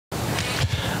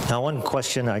Now, one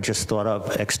question I just thought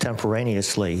of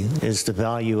extemporaneously is the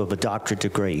value of a doctorate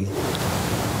degree,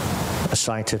 a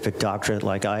scientific doctorate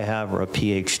like I have, or a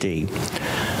PhD.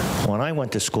 When I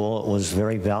went to school, it was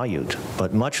very valued,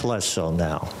 but much less so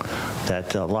now.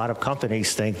 That a lot of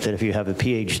companies think that if you have a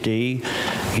PhD,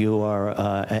 you are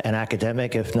an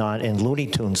academic, if not in Looney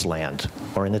Tunes land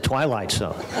or in the Twilight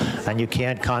Zone, and you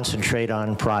can't concentrate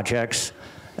on projects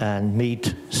and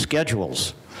meet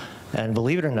schedules. And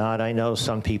believe it or not, I know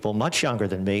some people much younger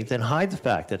than me that hide the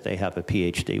fact that they have a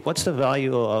PhD. What's the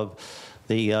value of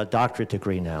the doctorate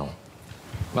degree now?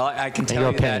 Well, I can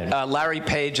tell you that Larry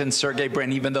Page and Sergey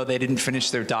Brin, even though they didn't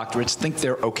finish their doctorates, think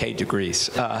they're okay degrees.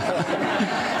 You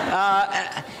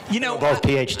know, both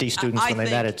PhD students when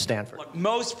they met at Stanford. Look,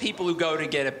 most people who go to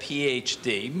get a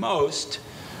PhD,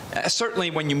 certainly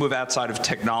when you move outside of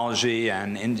technology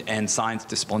and science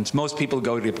disciplines, most people who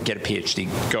go to get a PhD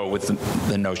go with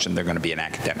the notion they're going to be an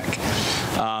academic.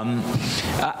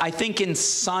 I think in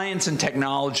science and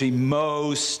technology,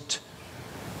 most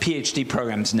PhD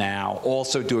programs now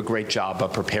also do a great job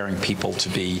of preparing people to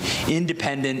be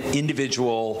independent,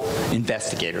 individual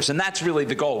investigators. And that's really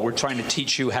the goal. We're trying to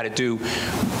teach you how to do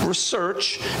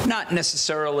research, not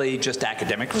necessarily just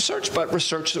academic research, but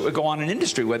research that would go on in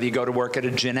industry, whether you go to work at a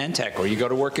Genentech or you go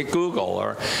to work at Google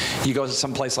or you go to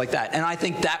some place like that. And I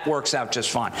think that works out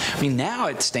just fine. I mean, now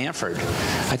at Stanford,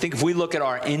 I think if we look at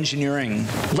our engineering,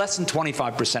 less than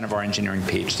 25% of our engineering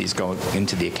PhDs go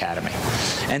into the academy.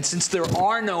 And since there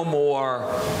are no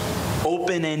more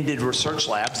open-ended research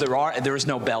labs. There is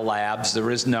no Bell Labs.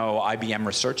 There is no IBM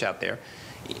research out there.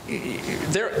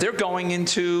 They're going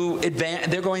into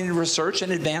research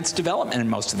and advanced development in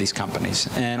most of these companies,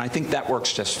 and I think that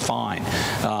works just fine.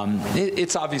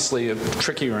 It's obviously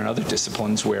trickier in other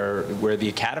disciplines where the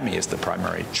academy is the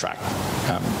primary track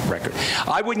record.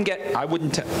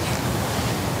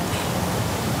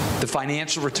 The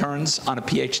financial returns on a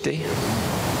PhD.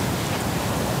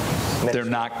 They're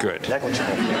not good.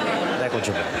 Negligible.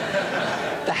 Negligible.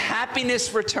 The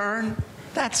happiness return,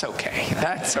 that's okay.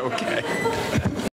 That's okay.